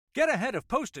Get ahead of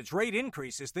postage rate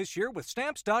increases this year with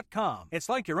Stamps.com. It's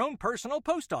like your own personal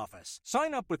post office.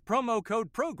 Sign up with promo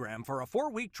code PROGRAM for a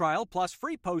 4-week trial plus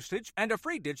free postage and a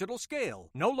free digital scale.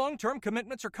 No long-term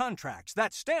commitments or contracts.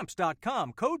 That's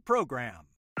Stamps.com, code PROGRAM.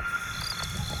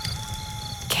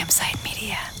 Campsite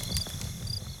Media.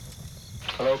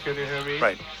 Hello, can you hear me?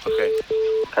 Right, okay.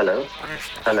 Hello?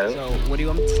 Hello? So, what do you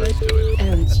want me to say? Let's do it.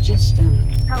 Oh, it's just,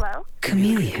 Hello?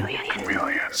 Chameleon.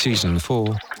 Season 4.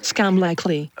 Scam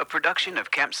Likely. A production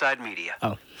of Campside Media.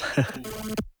 Oh.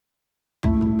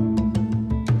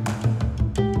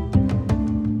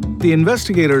 The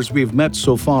investigators we've met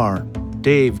so far,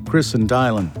 Dave, Chris, and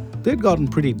Dylan, they'd gotten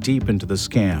pretty deep into the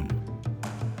scam.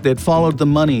 They'd followed the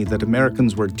money that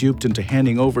Americans were duped into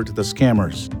handing over to the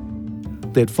scammers.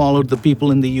 They'd followed the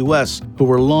people in the U.S. who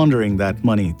were laundering that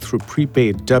money through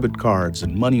prepaid debit cards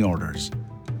and money orders.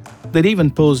 They'd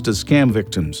even posed as scam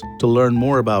victims to learn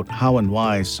more about how and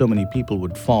why so many people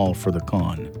would fall for the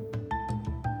con.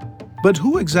 But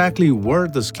who exactly were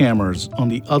the scammers on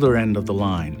the other end of the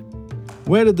line?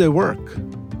 Where did they work?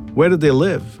 Where did they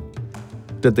live?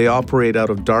 Did they operate out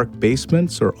of dark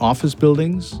basements or office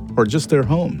buildings, or just their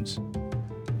homes?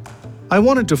 I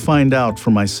wanted to find out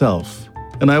for myself,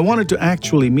 and I wanted to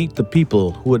actually meet the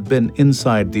people who had been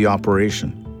inside the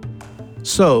operation.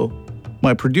 So,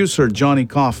 my producer Johnny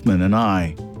Kaufman and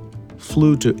I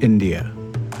flew to India.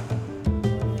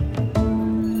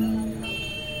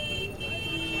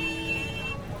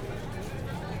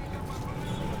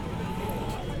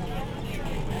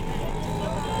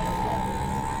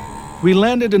 We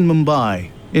landed in Mumbai,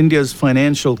 India's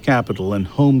financial capital and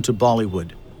home to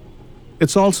Bollywood.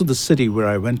 It's also the city where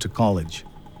I went to college.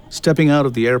 Stepping out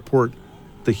of the airport,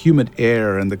 the humid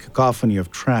air and the cacophony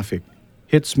of traffic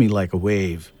hits me like a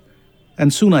wave.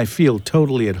 And soon I feel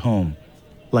totally at home,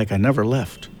 like I never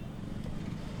left.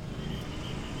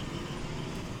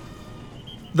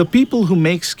 The people who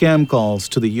make scam calls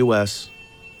to the U.S.,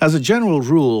 as a general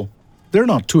rule, they're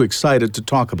not too excited to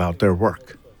talk about their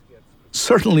work.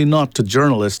 Certainly not to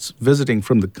journalists visiting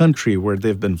from the country where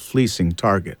they've been fleecing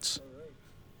targets.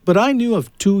 But I knew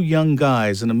of two young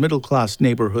guys in a middle-class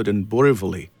neighborhood in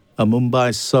Borivali, a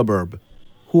Mumbai suburb,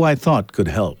 who I thought could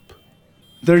help.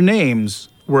 Their names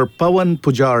were Pawan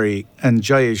Pujari and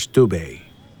Jayesh Dubey.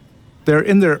 They're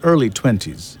in their early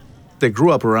 20s. They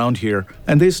grew up around here,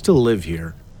 and they still live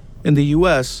here. In the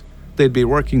U.S., they'd be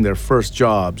working their first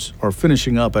jobs or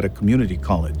finishing up at a community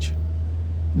college.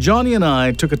 Johnny and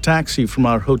I took a taxi from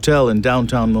our hotel in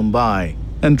downtown Mumbai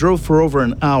and drove for over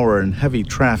an hour in heavy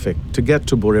traffic to get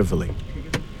to Borivali.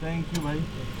 Thank you, bhai.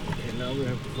 Okay, now we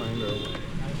have to find our way.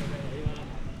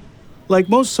 Like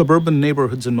most suburban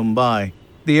neighborhoods in Mumbai,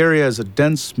 the area is a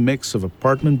dense mix of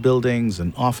apartment buildings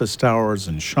and office towers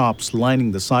and shops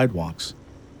lining the sidewalks.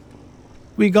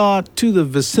 We got to the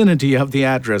vicinity of the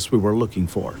address we were looking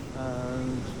for.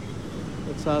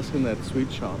 Let's ask in that sweet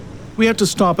shop. We had to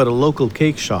stop at a local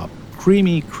cake shop,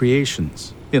 Creamy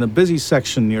Creations, in a busy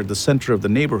section near the center of the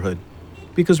neighborhood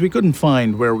because we couldn't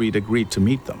find where we'd agreed to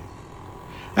meet them.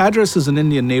 Addresses in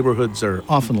Indian neighborhoods are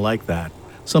often like that.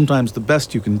 Sometimes the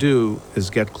best you can do is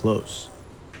get close.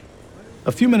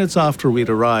 A few minutes after we'd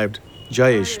arrived,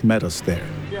 Jayesh met us there.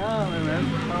 Yeah, my man.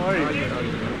 How are you?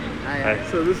 Hi.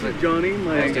 So this is Johnny,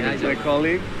 my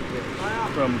colleague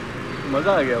from Maza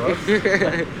aa gaya, boss.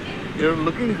 You're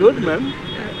looking good, man.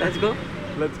 Let's go.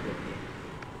 Let's go.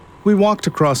 We walked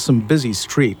across some busy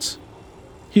streets.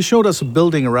 He showed us a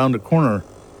building around a corner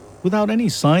without any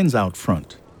signs out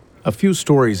front, a few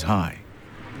stories high.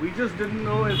 We just didn't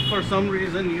know if for some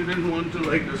reason you didn't want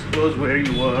to disclose where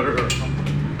you were or something.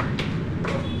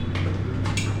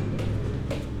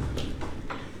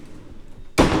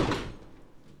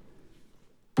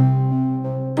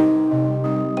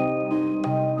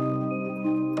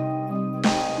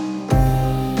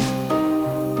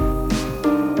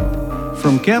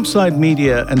 From Campside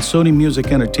Media and Sony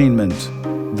Music Entertainment,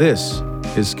 this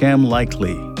is Scam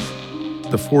Likely,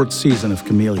 the 4th season of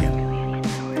Chameleon.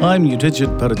 I'm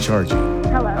Udhijit Bhattacharjee.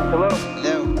 Hello? Hello.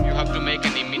 You have to make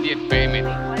an immediate payment.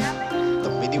 The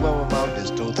minimum amount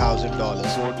is $2,000.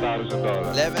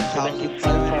 $4,000.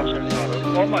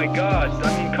 $11,700. Oh my God! I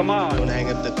mean, come on. Don't hang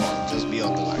up the call. Just be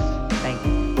on the line. Thank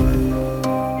you.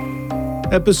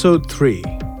 Episode 3,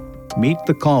 Meet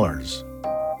the Callers.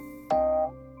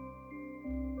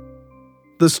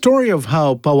 The story of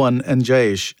how Pawan and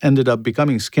Jayesh ended up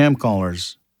becoming scam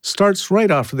callers starts right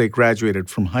after they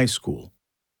graduated from high school.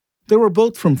 They were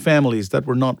both from families that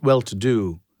were not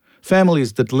well-to-do,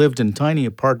 families that lived in tiny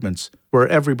apartments where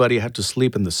everybody had to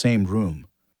sleep in the same room.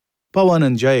 Pawan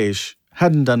and Jayesh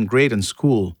hadn't done great in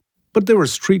school, but they were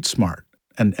street smart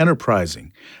and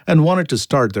enterprising and wanted to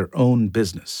start their own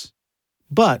business.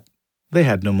 But they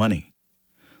had no money.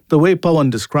 The way Pawan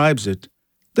describes it,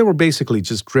 they were basically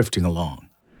just drifting along.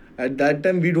 At that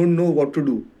time, we don't know what to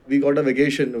do. We got a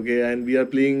vacation, okay, and we are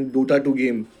playing Dota 2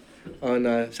 game on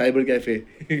a cyber cafe.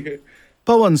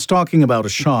 Pawan's talking about a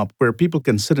shop where people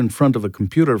can sit in front of a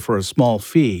computer for a small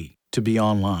fee to be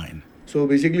online. So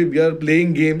basically, we are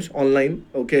playing games online,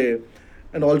 okay,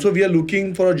 and also we are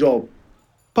looking for a job.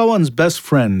 Pawan's best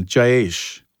friend,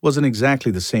 Jayesh, was in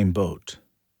exactly the same boat.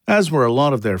 As were a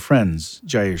lot of their friends,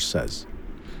 Jayesh says.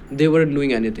 They weren't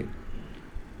doing anything.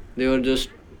 They were just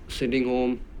sitting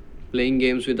home, playing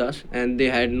games with us, and they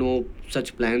had no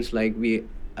such plans like we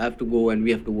have to go and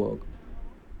we have to work.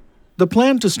 The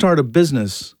plan to start a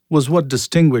business was what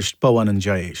distinguished Pawan and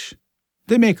Jayesh.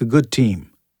 They make a good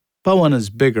team. Pawan is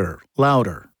bigger,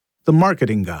 louder, the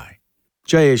marketing guy.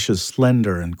 Jayesh is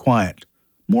slender and quiet,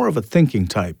 more of a thinking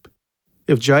type.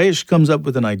 If Jayesh comes up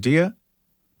with an idea,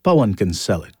 Pawan can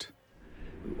sell it.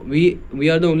 We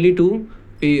are the only two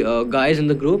guys in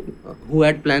the group who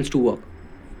had plans to work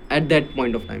at that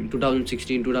point of time,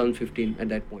 2016, 2015, at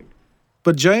that point.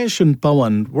 But Jayesh and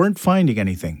Pawan weren't finding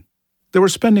anything. They were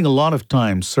spending a lot of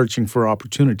time searching for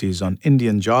opportunities on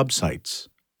Indian job sites,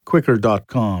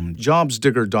 Quikr.com,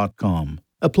 Jobsdigger.com,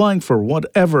 applying for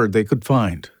whatever they could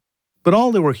find. But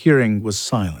all they were hearing was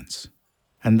silence.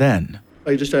 And then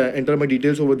I just entered my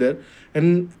details over there,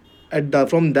 and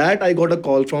from that I got a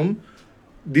call from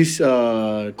this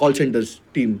call centers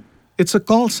team. It's a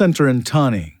call center in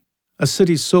Thane, a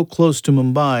city so close to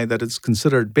Mumbai that it's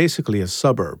considered basically a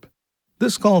suburb.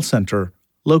 This call center,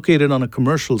 located on a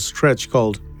commercial stretch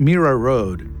called Mira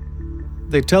Road,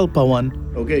 they tell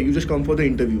Pawan, okay, you just come for the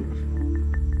interview.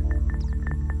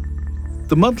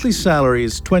 The monthly salary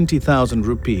is 20,000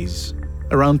 rupees,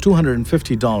 around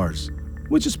 $250,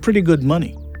 which is pretty good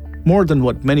money, more than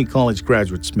what many college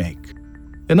graduates make.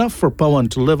 Enough for Pawan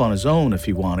to live on his own if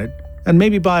he wanted, and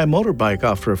maybe buy a motorbike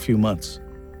after a few months.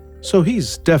 So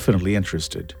he's definitely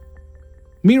interested.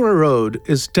 Mira Road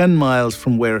is 10 miles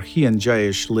from where he and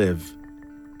Jayesh live.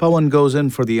 Pawan goes in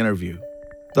for the interview.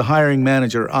 The hiring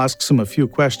manager asks him a few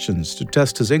questions to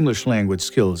test his English language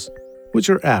skills, which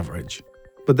are average.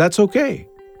 But that's okay.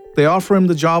 They offer him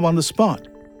the job on the spot.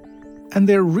 And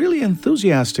they're really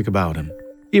enthusiastic about him.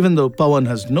 Even though Pawan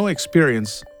has no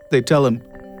experience, they tell him,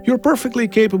 "You're perfectly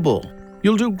capable.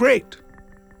 You'll do great."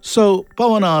 So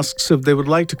Pawan asks if they would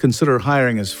like to consider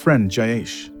hiring his friend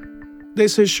Jayesh. They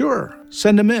say, "Sure,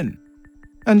 send him in."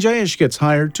 And Jayesh gets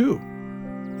hired too.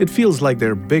 It feels like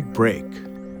their big break.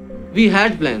 We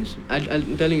had plans,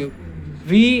 I'm telling you.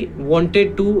 We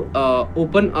wanted to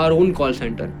open our own call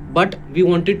center, but we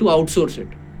wanted to outsource it.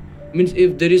 Means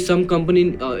if there is some company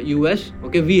in US,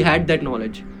 okay, we had that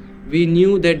knowledge. We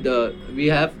knew that we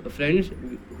have friends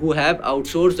who have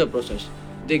outsourced the process.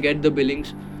 They get the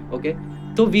billings, okay.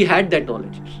 So we had that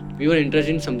knowledge. We were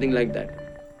interested in something like that.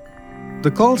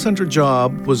 The call center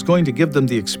job was going to give them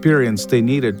the experience they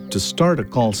needed to start a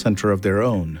call center of their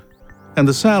own. And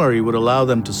the salary would allow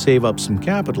them to save up some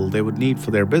capital they would need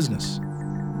for their business.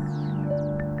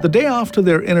 The day after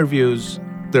their interviews,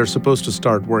 they're supposed to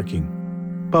start working.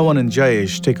 Pawan and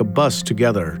Jayesh take a bus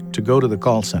together to go to the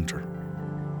call center.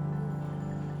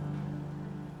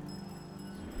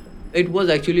 It was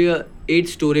actually a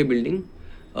 8-story building,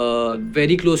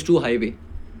 very close to highway.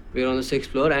 We were on the 6th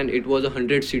floor, and it was a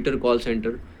 100-seater call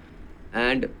center.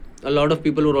 And a lot of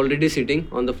people were already sitting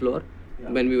on the floor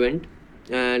when we went.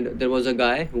 And there was a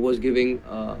guy who was giving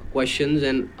questions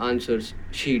and answers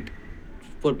sheet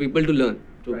for people to learn.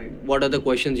 What are the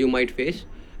questions you might face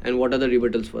and what are the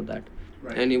rebuttals for that.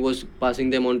 And he was passing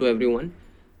them on to everyone.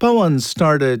 Pawan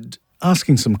started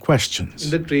asking some questions.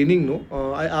 In the training,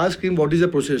 I asked him what is the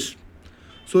process.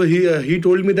 So he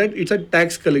told me that it's a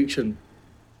tax collection.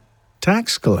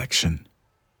 Tax collection?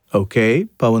 Okay,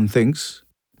 Pawan thinks.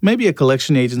 Maybe a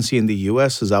collection agency in the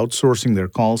US is outsourcing their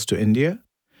calls to India?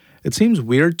 It seems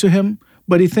weird to him,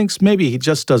 but he thinks maybe he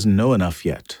just doesn't know enough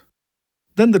yet.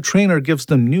 Then the trainer gives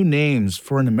them new names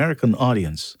for an American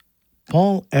audience: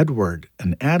 Paul Edward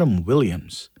and Adam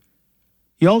Williams.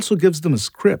 He also gives them a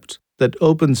script that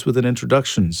opens with an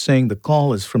introduction saying the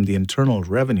call is from the Internal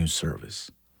Revenue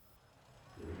Service.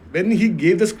 When he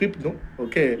gave the script,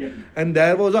 and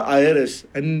there was a IRS,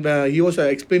 and he was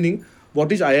explaining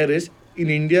what is IRS. In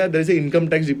India, there is an income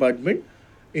tax department.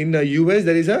 In the US,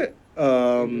 there is a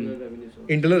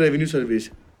Internal Revenue Service.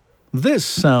 This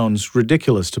sounds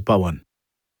ridiculous to Pawan.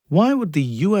 Why would the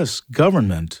US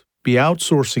government be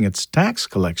outsourcing its tax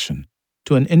collection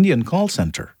to an Indian call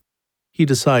center? He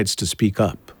decides to speak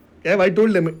up. Yeah, I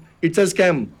told them it's a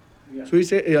scam. So he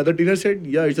said, the trainer said,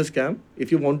 yeah, it's a scam.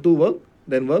 If you want to work,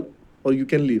 then work, or you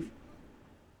can leave.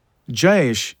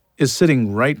 Jayesh is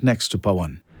sitting right next to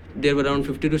Pawan. There were around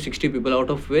 50 to 60 people, out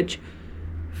of which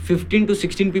 15 to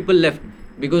 16 people left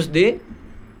because they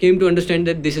came to understand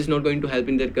that this is not going to help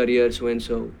in their career, so and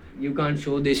so. You can't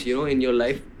show this, in your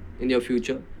life, in your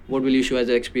future. What will you show as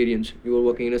an experience? You were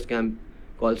working in a scam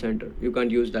call center. You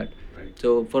can't use that. Right.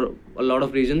 So for a lot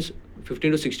of reasons,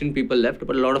 15 to 16 people left,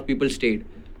 but a lot of people stayed.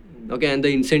 Okay, and the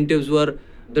incentives were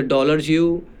the dollars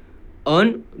you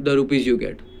earn, the rupees you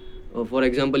get. For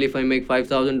example, if I make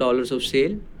 $5,000 of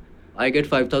sale, I get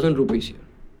 5,000 rupees here.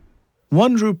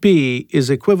 1 rupee is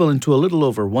equivalent to a little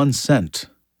over 1 cent.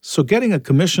 So getting a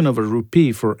commission of a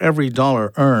rupee for every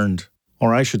dollar earned,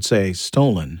 or I should say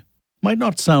stolen, might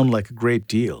not sound like a great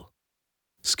deal.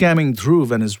 Scamming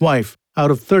Dhruv and his wife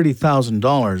out of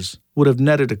 $30,000 would have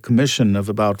netted a commission of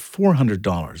about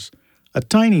 $400, a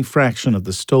tiny fraction of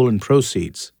the stolen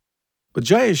proceeds. But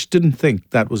Jayesh didn't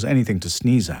think that was anything to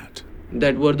sneeze at.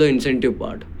 That were the incentive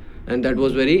part, and that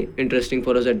was very interesting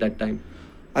for us at that time.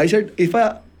 I said, if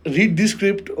I read this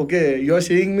script, okay, you are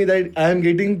saying me that I am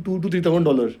getting $2,000 to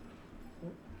 $3,000.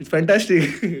 It's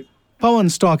fantastic.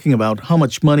 Pawan's talking about how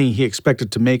much money he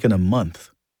expected to make in a month.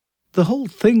 The whole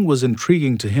thing was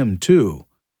intriguing to him too,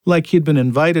 like he'd been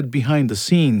invited behind the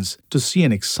scenes to see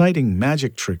an exciting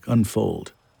magic trick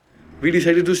unfold. We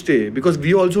decided to stay because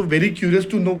we are also very curious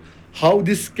to know how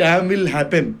this scam will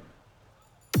happen.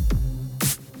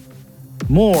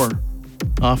 More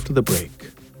after the break.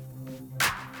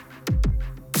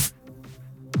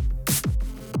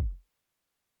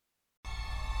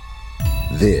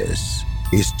 This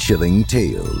is Chilling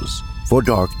Tales for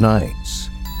Dark Nights.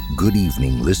 Good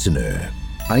evening, listener.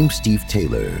 I'm Steve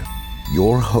Taylor,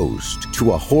 your host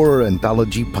to a horror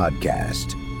anthology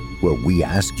podcast where we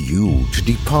ask you to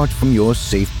depart from your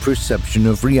safe perception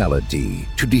of reality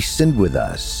to descend with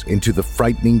us into the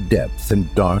frightening depths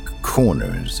and dark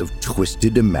corners of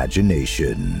twisted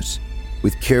imaginations.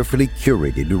 With carefully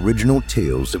curated original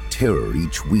tales of terror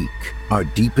each week, our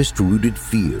deepest-rooted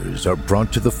fears are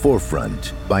brought to the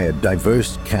forefront by a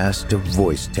diverse cast of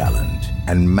voice talent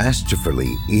and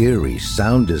masterfully eerie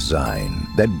sound design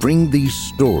that bring these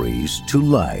stories to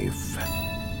life.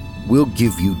 We'll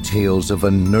give you tales of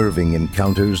unnerving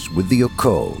encounters with the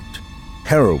occult,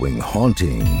 harrowing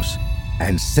hauntings,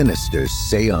 and sinister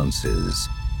seances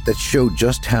that show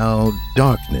just how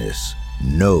darkness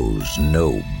knows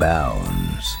no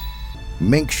bounds.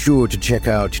 Make sure to check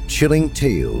out Chilling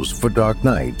Tales for Dark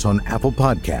Nights on Apple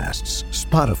Podcasts,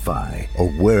 Spotify, or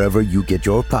wherever you get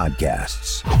your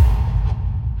podcasts.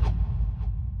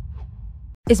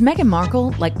 Is Meghan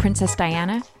Markle like Princess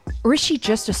Diana, or is she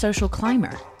just a social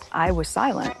climber? I was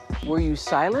silent. Were you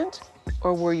silent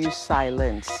or were you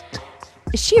silenced?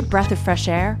 Is she a breath of fresh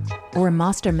air or a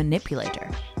master manipulator?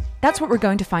 That's what we're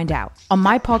going to find out on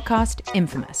my podcast,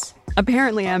 Infamous.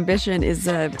 Apparently ambition is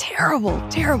a terrible,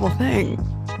 terrible thing.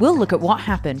 We'll look at what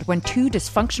happened when two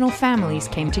dysfunctional families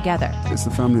came together. It's the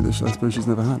family that I suppose she's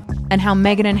never had. And how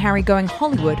Meghan and Harry going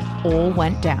Hollywood all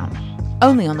went down.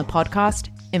 Only on the podcast,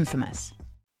 Infamous.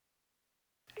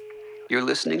 You're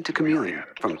listening to Chameleon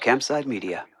from Campside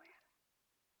Media.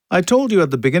 I told you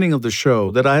at the beginning of the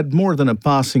show that I had more than a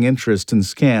passing interest in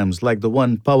scams like the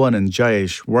one Pawan and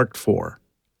Jayesh worked for.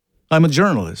 I'm a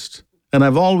journalist, and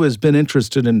I've always been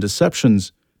interested in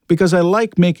deceptions because I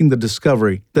like making the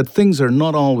discovery that things are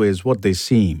not always what they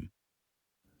seem.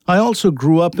 I also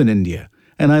grew up in India,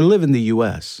 and I live in the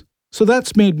US, so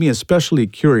that's made me especially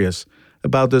curious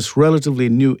about this relatively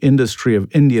new industry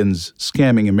of Indians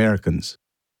scamming Americans.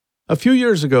 A few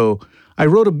years ago, I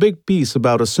wrote a big piece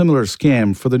about a similar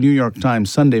scam for the New York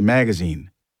Times Sunday magazine.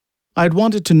 I'd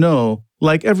wanted to know,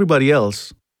 like everybody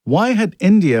else, why had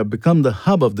India become the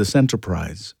hub of this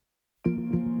enterprise?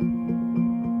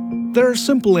 There are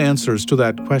simple answers to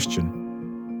that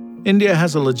question. India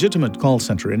has a legitimate call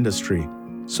center industry,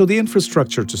 so the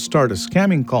infrastructure to start a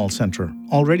scamming call center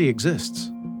already exists.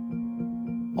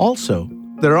 Also,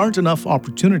 there aren't enough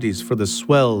opportunities for the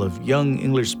swell of young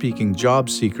English-speaking job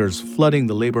seekers flooding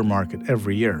the labor market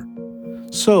every year.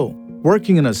 So,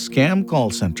 working in a scam call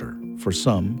center, for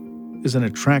some, is an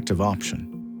attractive option.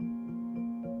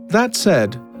 That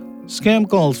said, scam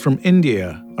calls from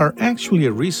India are actually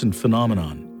a recent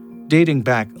phenomenon, dating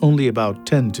back only about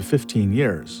 10 to 15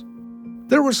 years.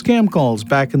 There were scam calls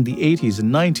back in the 80s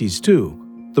and 90s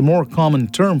too. The more common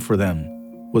term for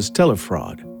them was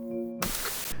telefraud.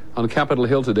 On Capitol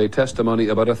Hill today, testimony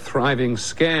about a thriving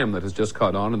scam that has just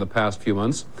caught on in the past few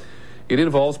months. It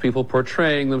involves people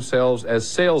portraying themselves as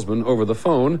salesmen over the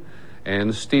phone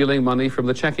and stealing money from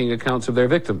the checking accounts of their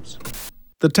victims.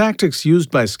 The tactics used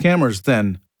by scammers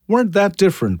then weren't that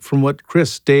different from what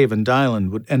Chris, Dave, and Dylan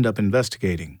would end up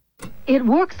investigating. It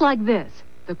works like this.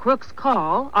 The crooks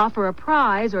call, offer a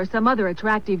prize or some other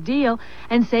attractive deal,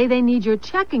 and say they need your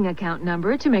checking account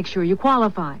number to make sure you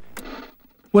qualify.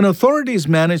 When authorities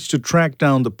managed to track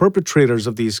down the perpetrators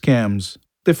of these scams,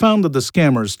 they found that the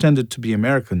scammers tended to be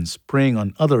Americans preying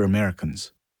on other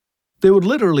Americans. They would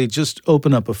literally just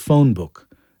open up a phone book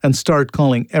and start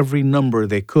calling every number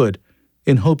they could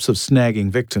in hopes of snagging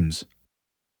victims.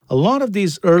 A lot of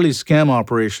these early scam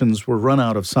operations were run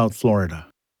out of South Florida.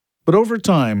 But over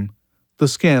time, the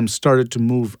scams started to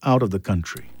move out of the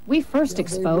country. We first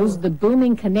exposed the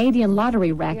booming Canadian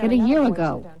lottery racket a year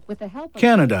ago.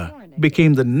 Canada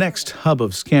became the next hub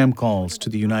of scam calls to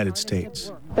the United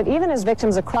States. But even as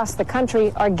victims across the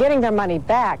country are getting their money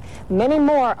back, many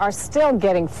more are still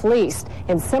getting fleeced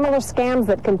in similar scams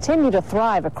that continue to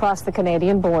thrive across the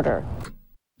Canadian border.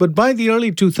 But by the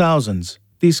early 2000s,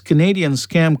 these Canadian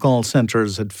scam call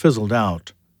centers had fizzled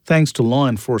out, thanks to law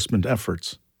enforcement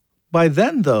efforts. By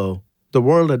then, though, the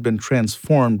world had been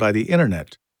transformed by the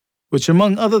internet, which,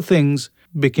 among other things,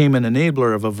 became an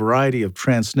enabler of a variety of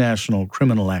transnational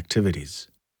criminal activities.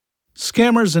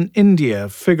 Scammers in India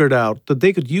figured out that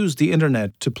they could use the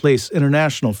internet to place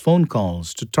international phone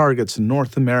calls to targets in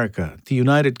North America, the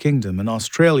United Kingdom, and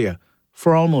Australia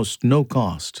for almost no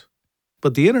cost.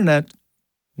 But the internet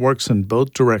works in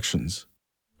both directions.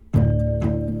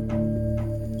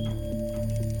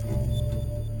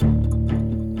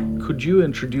 Could you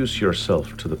introduce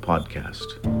yourself to the podcast?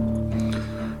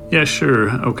 Yeah, sure.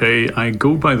 Okay, I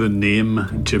go by the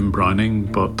name Jim Browning,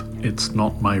 but it's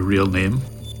not my real name.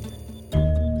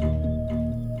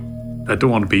 I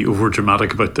don't want to be over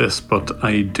dramatic about this, but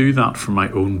I do that for my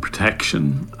own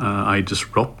protection. I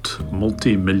disrupt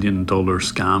multi-million-dollar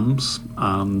scams,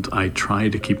 and I try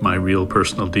to keep my real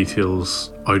personal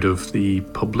details out of the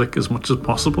public as much as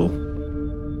possible.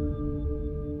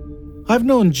 I've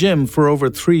known Jim for over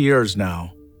 3 years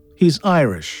now. He's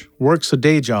Irish, works a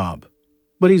day job,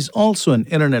 but he's also an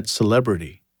internet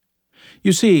celebrity.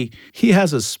 You see, he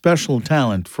has a special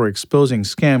talent for exposing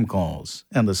scam calls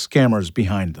and the scammers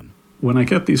behind them. When I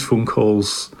get these phone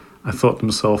calls, I thought to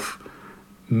myself,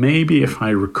 maybe if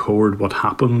I record what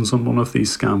happens on one of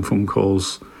these scam phone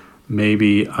calls,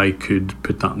 maybe I could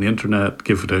put that on the internet,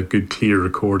 give it a good clear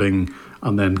recording,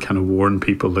 and then kind of warn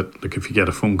people that, look, if you get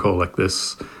a phone call like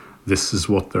this is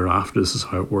what they're after, this is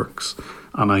how it works.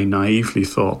 And I naively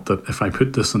thought that if I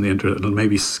put this on the internet, it'll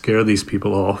maybe scare these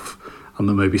people off and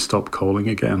they'll maybe stop calling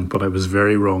again. But I was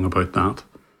very wrong about that.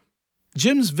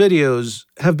 Jim's videos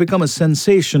have become a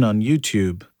sensation on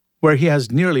YouTube, where he has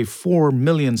nearly 4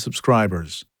 million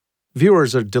subscribers.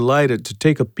 Viewers are delighted to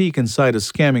take a peek inside a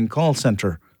scamming call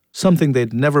center, something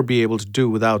they'd never be able to do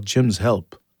without Jim's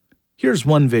help. Here's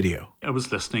one video. I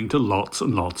was listening to lots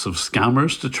and lots of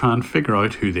scammers to try and figure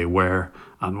out who they were.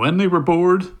 And when they were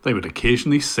bored, they would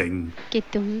occasionally sing. कि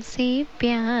तुमसे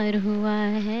प्यार हुआ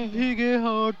है भीगे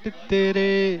होठ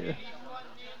तेरे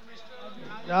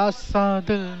आसा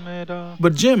दिल मेरा.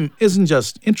 But Jim isn't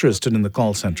just interested in the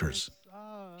call centers.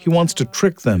 He wants to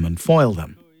trick them and foil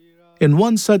them. In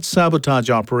one such sabotage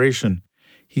operation,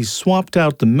 he swapped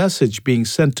out the message being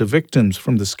sent to victims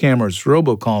from the scammer's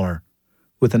robocaller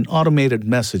with an automated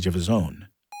message of his own.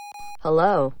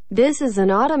 Hello, this is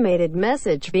an automated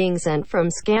message being sent from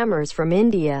scammers from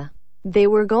India. They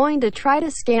were going to try to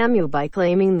scam you by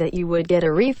claiming that you would get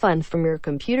a refund from your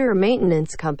computer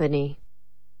maintenance company.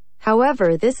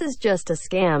 However, this is just a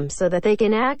scam so that they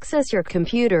can access your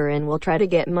computer and will try to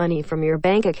get money from your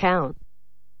bank account.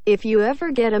 If you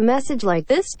ever get a message like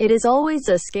this, it is always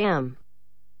a scam.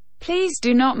 Please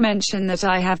do not mention that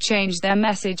I have changed their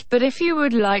message, but if you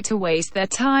would like to waste their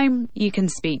time, you can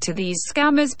speak to these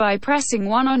scammers by pressing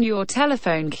 1 on your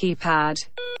telephone keypad.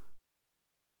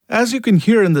 As you can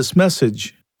hear in this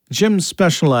message, Jim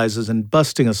specializes in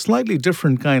busting a slightly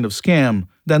different kind of scam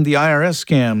than the IRS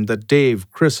scam that Dave,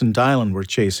 Chris, and Dylan were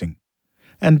chasing,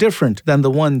 and different than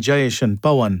the one Jayesh and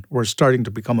Pawan were starting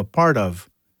to become a part of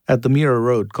at the Mira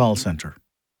Road call center.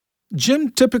 Jim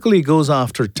typically goes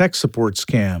after tech support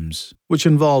scams, which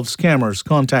involve scammers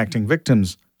contacting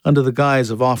victims under the guise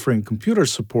of offering computer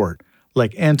support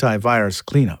like antivirus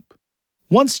cleanup.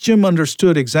 Once Jim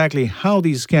understood exactly how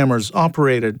these scammers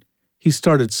operated, he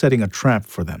started setting a trap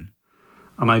for them.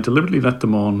 And I deliberately let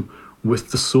them on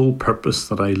with the sole purpose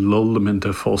that I lull them into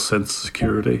a false sense of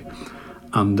security.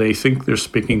 And they think they're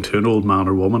speaking to an old man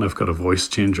or woman. I've got a voice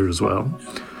changer as well.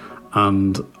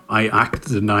 And I act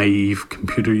as a naive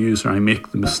computer user. I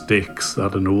make the mistakes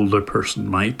that an older person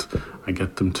might. I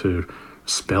get them to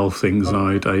spell things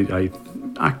out. I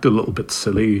act a little bit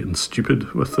silly and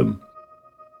stupid with them.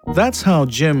 That's how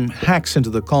Jim hacks into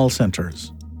the call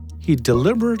centers. He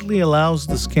deliberately allows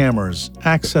the scammers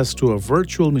access to a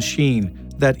virtual machine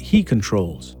that he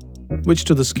controls, which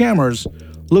to the scammers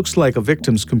looks like a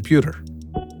victim's computer.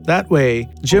 That way,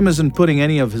 Jim isn't putting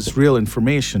any of his real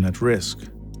information at risk.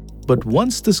 But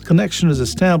once this connection is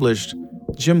established,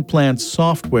 Jim plants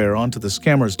software onto the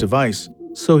scammer's device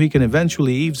so he can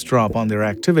eventually eavesdrop on their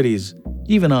activities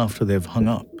even after they've hung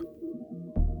up.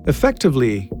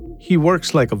 Effectively, he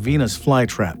works like a Venus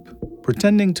flytrap,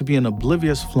 pretending to be an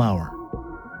oblivious flower.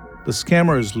 The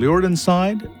scammer is lured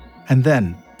inside, and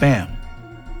then, bam,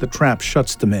 the trap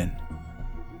shuts them in.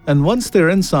 And once they're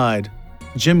inside,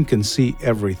 Jim can see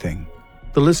everything.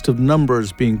 The list of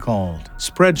numbers being called,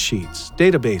 spreadsheets,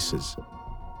 databases.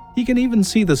 He can even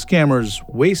see the scammers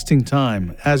wasting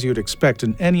time as you'd expect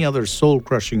in any other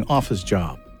soul-crushing office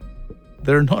job.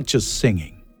 They're not just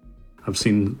singing. I've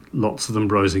seen lots of them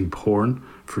browsing porn,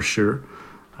 for sure.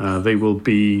 They will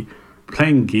be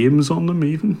playing games on them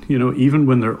even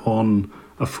when they're on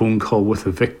a phone call with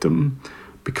a victim.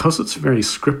 Because it's very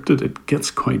scripted, it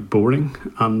gets quite boring,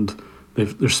 and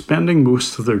they're spending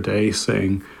most of their day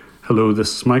saying, hello,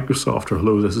 this is Microsoft, or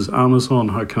hello, this is Amazon,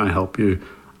 how can I help you?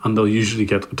 And they'll usually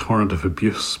get a torrent of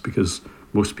abuse because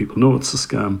most people know it's a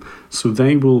scam. So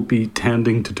they will be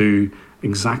tending to do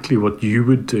exactly what you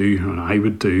would do and I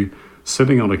would do,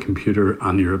 sitting on a computer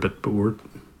and you're a bit bored.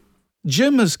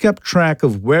 Jim has kept track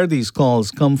of where these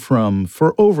calls come from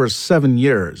for over 7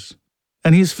 years,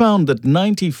 and he's found that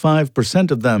 95%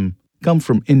 of them come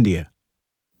from India.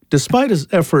 Despite his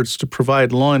efforts to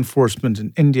provide law enforcement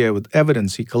in India with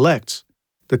evidence he collects,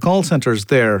 the call centers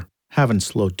there haven't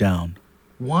slowed down.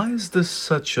 Why is this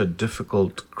such a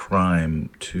difficult crime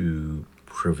to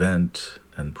prevent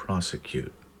and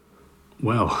prosecute?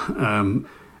 Well,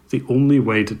 the only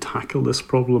way to tackle this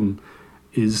problem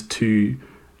is to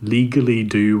legally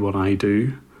do what I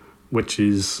do, which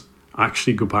is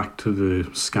actually go back to the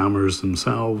scammers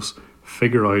themselves,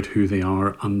 figure out who they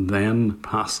are, and then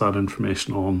pass that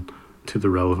information on to the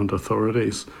relevant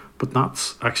authorities. But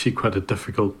that's actually quite a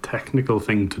difficult technical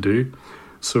thing to do.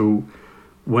 So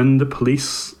when the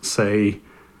police say,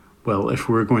 well, if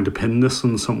we're going to pin this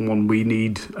on someone, we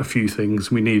need a few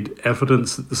things. We need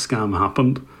evidence that the scam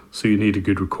happened, so you need a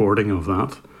good recording of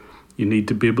that. You need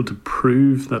to be able to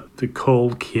prove that the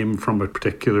call came from a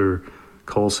particular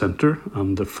call centre,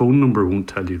 and the phone number won't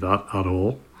tell you that at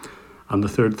all. And the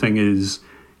third thing is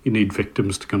you need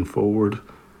victims to come forward.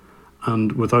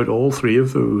 And without all three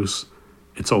of those,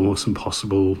 it's almost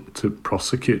impossible to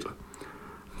prosecute.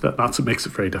 That's what makes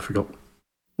it very difficult.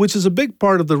 Which is a big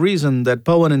part of the reason that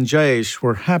Pawan and Jayesh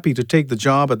were happy to take the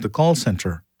job at the call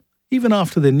center, even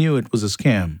after they knew it was a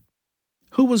scam.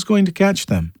 Who was going to catch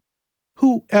them?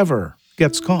 Who ever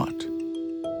gets caught?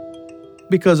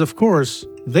 Because, of course,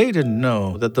 they didn't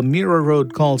know that the Mira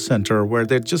Road call center where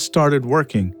they'd just started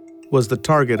working was the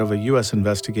target of a U.S.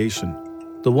 investigation,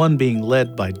 the one being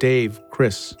led by Dave,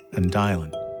 Chris, and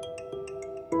Dylan.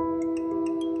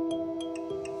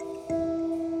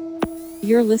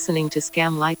 You're listening to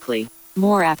Scam Likely.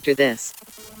 More after this.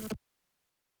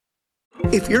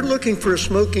 If you're looking for a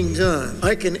smoking gun,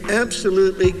 I can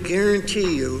absolutely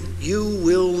guarantee you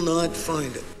will not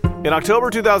find it. In October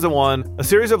 2001, a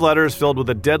series of letters filled with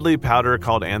a deadly powder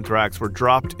called anthrax were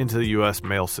dropped into the U.S.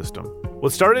 mail system.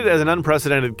 What started as an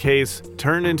unprecedented case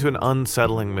turned into an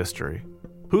unsettling mystery.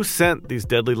 Who sent these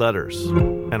deadly letters?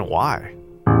 And why?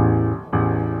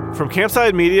 From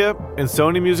Campside Media and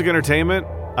Sony Music Entertainment,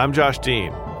 I'm Josh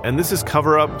Dean, and this is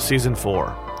Cover Up Season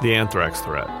 4, The Anthrax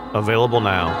Threat. Available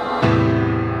now.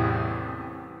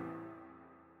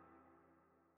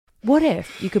 What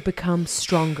if you could become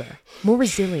stronger, more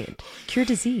resilient, cure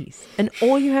disease, and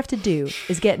all you have to do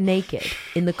is get naked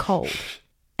in the cold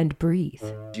and breathe?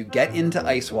 You get into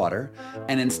ice water,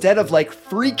 and instead of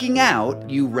freaking out,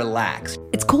 you relax.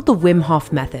 It's called the Wim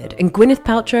Hof Method, and Gwyneth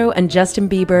Paltrow and Justin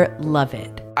Bieber love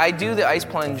it. I do the ice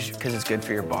plunge because it's good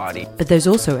for your body. But there's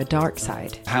also a dark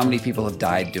side. How many people have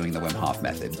died doing the Wim Hof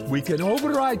Method? We can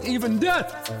override even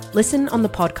death. Listen on the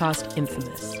podcast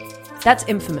Infamous. That's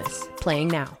Infamous, playing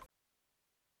now.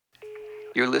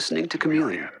 You're listening to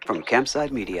Chameleon from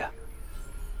Campside Media.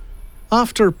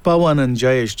 After Pawan and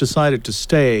Jayesh decided to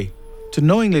stay, to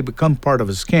knowingly become part of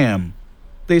a scam,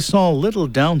 they saw little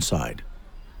downside.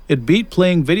 It beat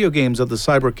playing video games at the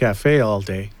cyber cafe all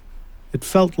day. It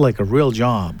felt like a real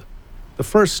job, the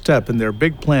first step in their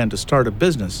big plan to start a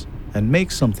business and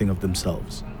make something of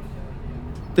themselves.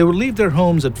 They would leave their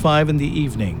homes at 5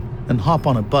 p.m. and hop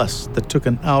on a bus that took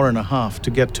an hour and a half to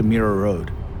get to Mira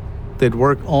Road. They'd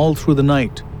work all through the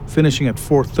night finishing at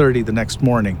 4:30 the next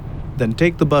morning, then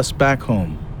take the bus back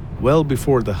home, well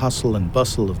before the hustle and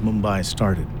bustle of Mumbai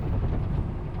started.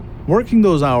 Working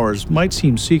those hours might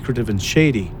seem secretive and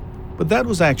shady, but that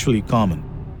was actually common.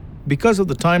 Because of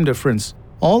the time difference,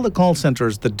 all the call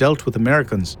centers that dealt with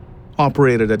Americans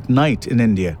operated at night in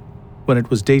India when it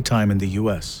was daytime in the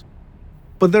US.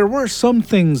 But there were some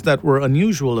things that were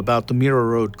unusual about the Mira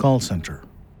Road call center.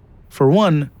 For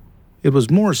one, it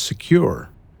was more secure.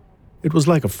 It was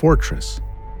like a fortress.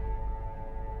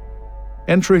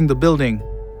 Entering the building,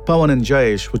 Pawan and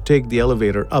Jayesh would take the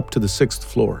elevator up to the 6th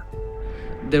floor.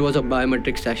 There was a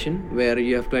biometric session where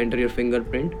you have to enter your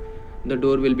fingerprint. The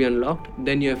door will be unlocked.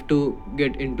 Then you have to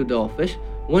get into the office.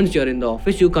 Once you're in the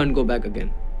office, you can't go back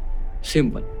again.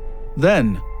 Simple.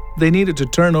 Then, they needed to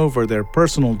turn over their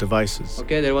personal devices.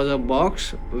 Okay, there was a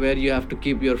box where you have to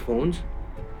keep your phones,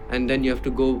 and then you have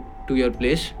to go to your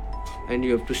place and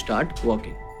you have to start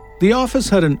working. The office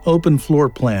had an open floor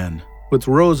plan with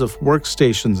rows of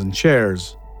workstations and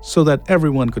chairs so that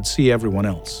everyone could see everyone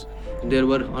else. There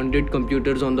were 100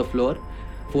 computers on the floor,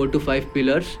 4 to 5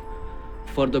 pillars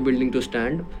for the building to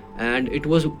stand, and it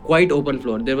was quite open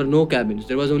floor. There were no cabins.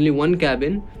 There was only one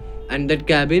cabin, and that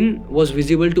cabin was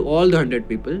visible to all the 100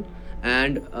 people,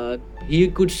 and he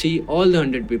could see all the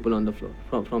 100 people on the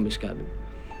floor from his cabin.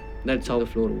 That's how the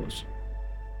floor was.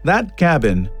 That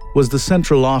cabin was the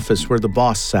central office where the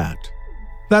boss sat.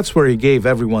 That's where he gave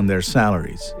everyone their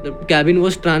salaries. The cabin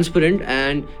was transparent,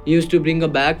 and he used to bring a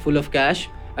bag full of cash.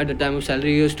 At the time of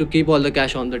salary, he used to keep all the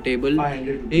cash on the table.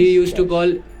 He used to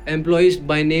call employees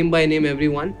by name,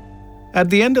 everyone. At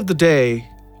the end of the day,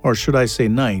 or should I say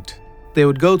night, they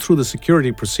would go through the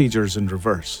security procedures in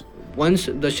reverse. Once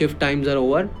the shift times are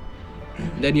over,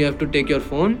 then you have to take your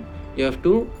phone, you have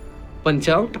to punch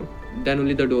out, then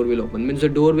only the door will open. Means the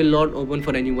door will not open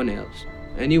for anyone else.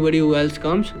 Anybody who else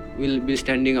comes will be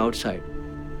standing outside.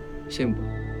 Simple.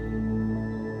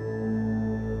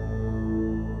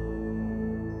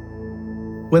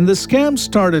 When the scam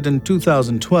started in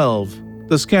 2012,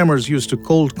 the scammers used to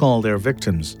cold call their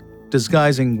victims,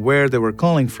 disguising where they were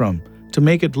calling from to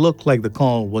make it look like the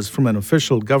call was from an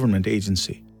official government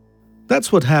agency.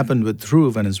 That's what happened with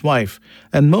Dhruv and his wife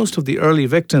and most of the early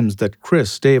victims that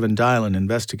Chris, Dave, and Dylan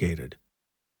investigated.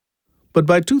 But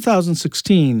by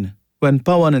 2016, when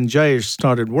Pawan and Jayesh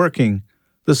started working,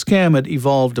 the scam had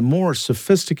evolved a more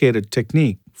sophisticated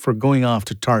technique for going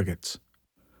after targets.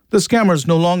 The scammers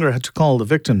no longer had to call the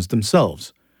victims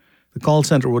themselves. The call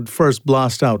center would first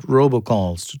blast out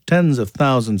robocalls to tens of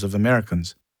thousands of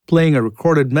Americans, playing a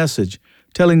recorded message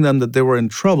telling them that they were in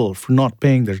trouble for not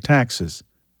paying their taxes,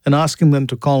 and asking them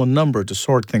to call a number to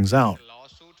sort things out.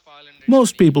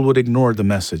 Most people would ignore the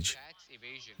message,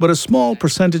 but a small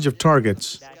percentage of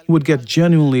targets would get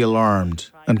genuinely alarmed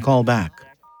and call back.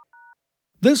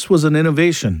 This was an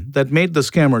innovation that made the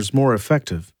scammers more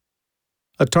effective.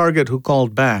 A target who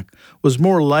called back was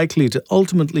more likely to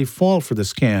ultimately fall for the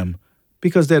scam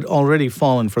because they had already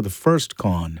fallen for the first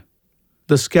con.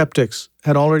 The skeptics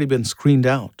had already been screened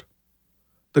out.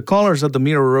 The callers at the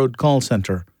Mira Road call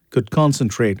center could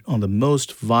concentrate on the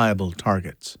most viable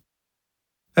targets.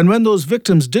 And when those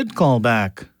victims did call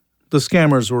back, the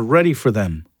scammers were ready for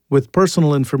them with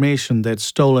personal information they'd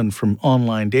stolen from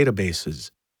online databases.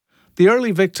 The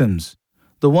early victims,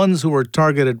 the ones who were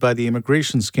targeted by the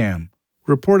immigration scam,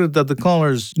 reported that the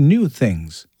callers knew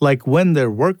things, like when their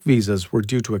work visas were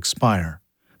due to expire.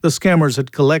 The scammers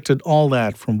had collected all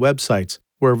that from websites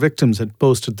where victims had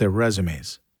posted their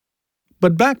resumes.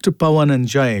 But back to Pawan and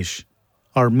Jayesh,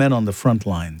 our men on the front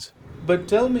lines. But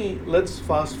tell me, let's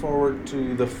fast forward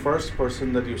to the first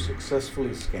person that you successfully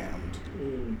scammed.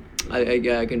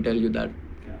 I can tell you that.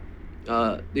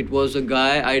 It was a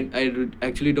guy, I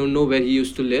actually don't know where he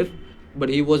used to live, but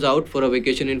he was out for a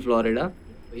vacation in Florida.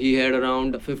 He had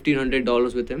around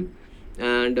 $1,500 with him,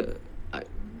 and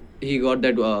he got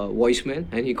that voicemail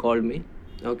and he called me.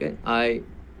 Okay, I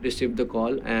received the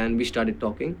call and we started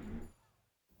talking.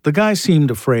 The guy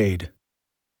seemed afraid.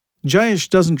 Jayesh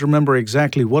doesn't remember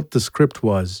exactly what the script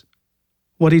was.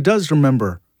 What he does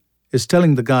remember is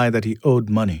telling the guy that he owed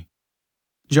money.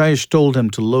 Jayesh told him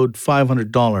to load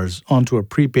 $500 onto a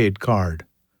prepaid card,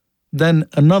 then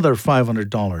another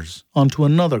 $500 onto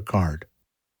another card.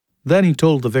 Then he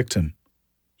told the victim,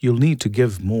 "You'll need to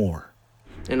give more."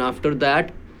 And after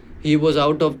that, he was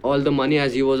out of all the money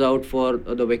as he was out for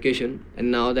the vacation.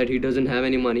 And now that he doesn't have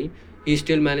any money, he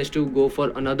still managed to go for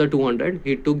another 200.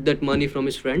 He took that money from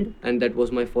his friend, and that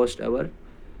was my first ever,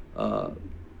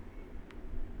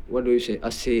 what do you say,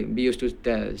 a sale. We used to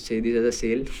say this as a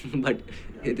sale, but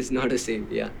it is not a sale,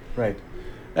 yeah. Right.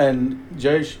 And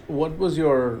Jayesh, what was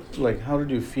your, how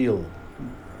did you feel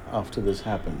after this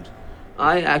happened?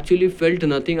 I actually felt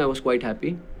nothing. I was quite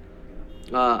happy.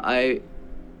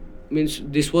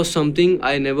 This was something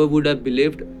I never would have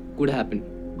believed could happen.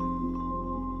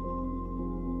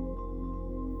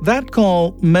 That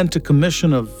call meant a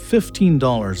commission of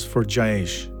 $15 for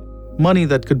Jayesh, money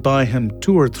that could buy him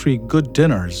 2 or 3 good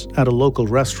dinners at a local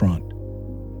restaurant.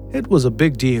 It was a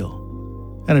big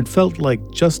deal, and it felt like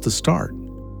just the start.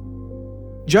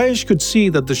 Jayesh could see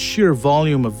that the sheer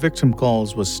volume of victim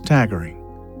calls was staggering.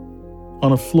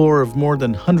 On a floor of more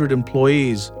than 100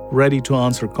 employees ready to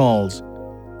answer calls,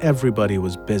 everybody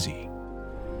was busy.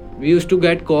 We used to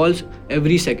get calls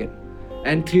every second,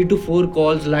 and 3 to 4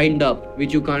 calls lined up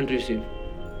which you can't receive.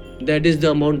 That is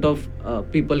the amount of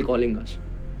people calling us,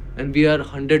 and we are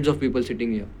hundreds of people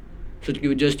sitting here. So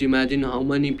you just imagine how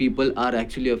many people are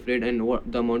actually afraid and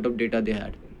what the amount of data they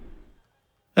had.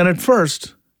 And at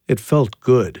first, it felt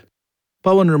good.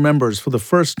 Pawan remembers for the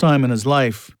first time in his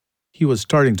life, he was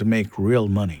starting to make real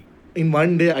money. In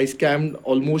one day, I scammed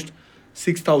almost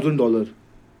 $6,000.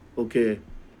 Okay.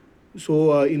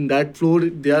 So in that floor,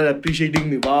 they are appreciating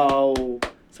me. Wow,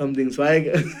 something. So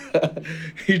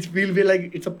it feels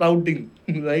like it's a proud thing,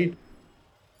 right?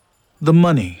 The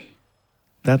money,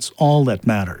 that's all that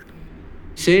mattered.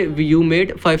 Say you made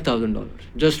 $5,000,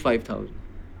 just $5,000.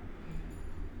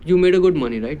 You made a good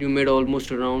money, right? You made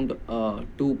almost around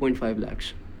 2.5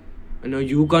 lakhs. And now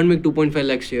you can't make 2.5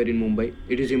 lakhs here in Mumbai.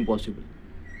 It is impossible.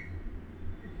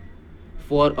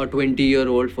 For a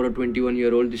 20-year-old, for a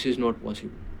 21-year-old, this is not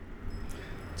possible.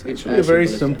 It's a very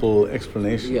simple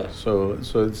explanation. Yeah. So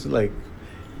it's like,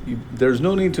 there's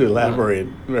no need to elaborate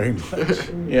very much.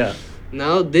 Yeah.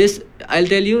 Now this, I'll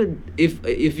tell you,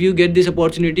 if you get this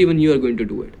opportunity, even you are going to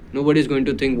do it. Nobody is going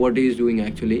to think what he is doing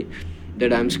actually,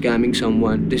 that I'm scamming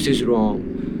someone, this is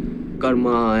wrong,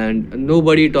 karma, and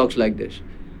nobody talks like this.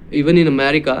 Even in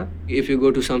America, if you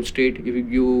go to some state, if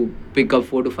you pick up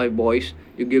 4 to 5 boys,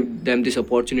 you give them this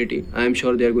opportunity, I'm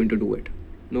sure they are going to do it.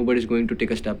 Nobody is going to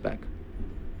take a step back.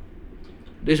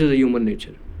 This is a human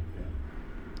nature.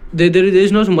 There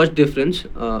is not much difference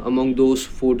among those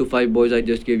 4 to 5 boys I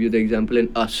just gave you the example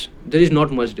and us. There is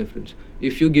not much difference.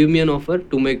 If you give me an offer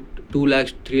to make 2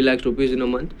 lakhs, 3 lakhs rupees in a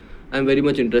month, I'm very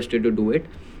much interested to do it.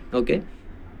 Okay?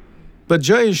 But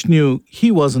Jayesh knew he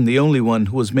wasn't the only one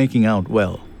who was making out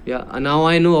well. Yeah, now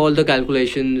I know all the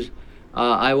calculations.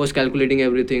 I was calculating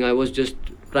everything. I was just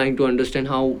trying to understand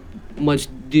how much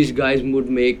these guys would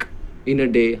make in a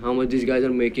day, how much these guys are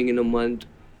making in a month.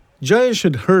 Jayesh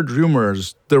had heard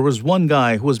rumors there was one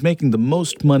guy who was making the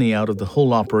most money out of the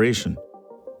whole operation.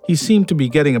 He seemed to be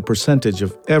getting a percentage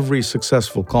of every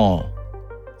successful call.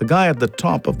 The guy at the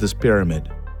top of this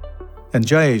pyramid. And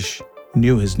Jayesh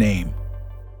knew his name.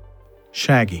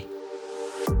 Shaggy.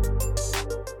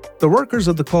 The workers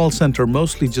at the call center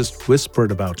mostly just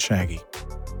whispered about Shaggy.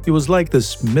 He was like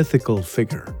this mythical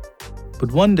figure.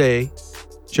 But one day,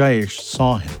 Jayesh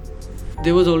saw him.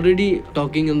 They was already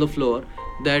talking on the floor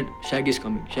that Shaggy is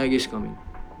coming, Shaggy is coming.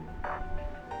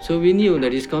 So we knew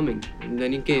that he's coming, and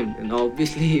then he came. And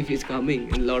obviously, if he's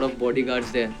coming, and a lot of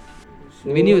bodyguards there,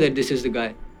 we knew that this is the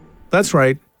guy. That's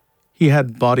right, he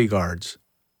had bodyguards.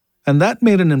 And that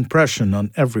made an impression on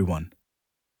everyone.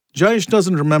 Jayesh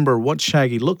doesn't remember what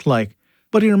Shaggy looked like,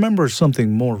 but he remembers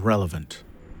something more relevant.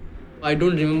 I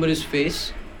don't remember his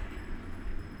face.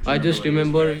 I just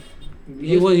remember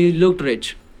he looked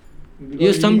rich.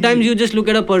 Sometimes you just look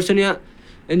at a person,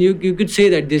 and you could say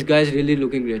that this guy is really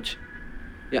looking rich.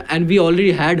 Yeah, and we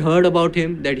already had heard about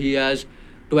him, that he has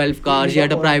 12 cars, he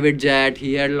had a private jet,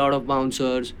 he had a lot of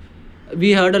bouncers.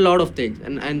 We heard a lot of things.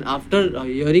 And after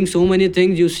hearing so many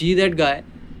things, you see that guy,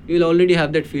 you will already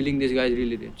have that feeling this guy is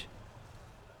really rich.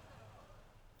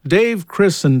 Dave,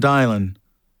 Chris, and Dylan,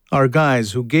 our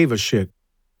guys who gave a shit,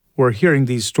 were hearing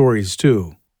these stories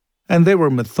too. And they were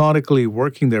methodically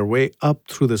working their way up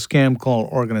through the scam call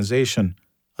organization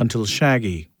until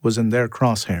Shaggy was in their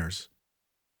crosshairs.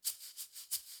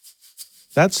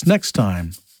 That's next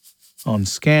time on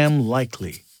Scam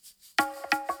Likely.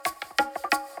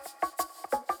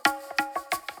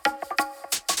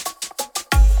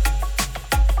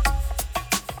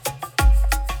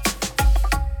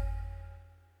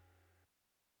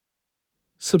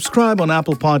 Subscribe on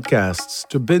Apple Podcasts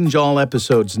to binge all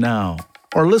episodes now,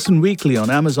 or listen weekly on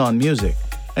Amazon Music.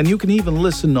 And you can even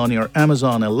listen on your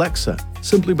Amazon Alexa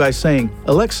simply by saying,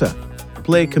 "Alexa,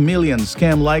 play Chameleon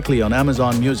Scam Likely on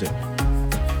Amazon Music."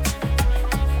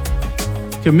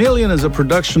 Chameleon is a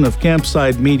production of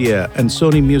Campside Media and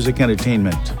Sony Music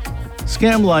Entertainment.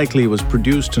 Scam Likely was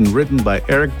produced and written by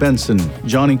Eric Benson,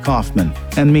 Johnny Kaufman,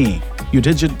 and me,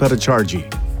 Udhijit Bhattacharjee.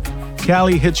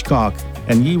 Callie Hitchcock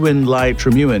and Yiwen Lai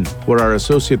Tremuin were our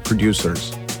associate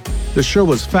producers. The show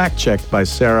was fact-checked by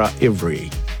Sarah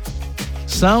Ivry.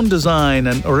 Sound design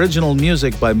and original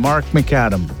music by Mark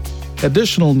McAdam.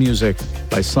 Additional music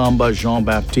by Samba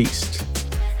Jean-Baptiste.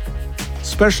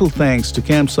 Special thanks to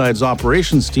Campside's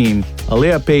operations team,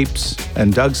 Alea Papes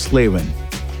and Doug Slavin.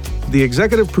 The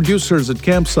executive producers at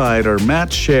Campside are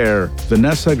Matt Scher,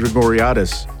 Vanessa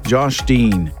Gregoriadis, Josh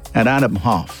Dean, and Adam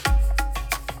Hoff.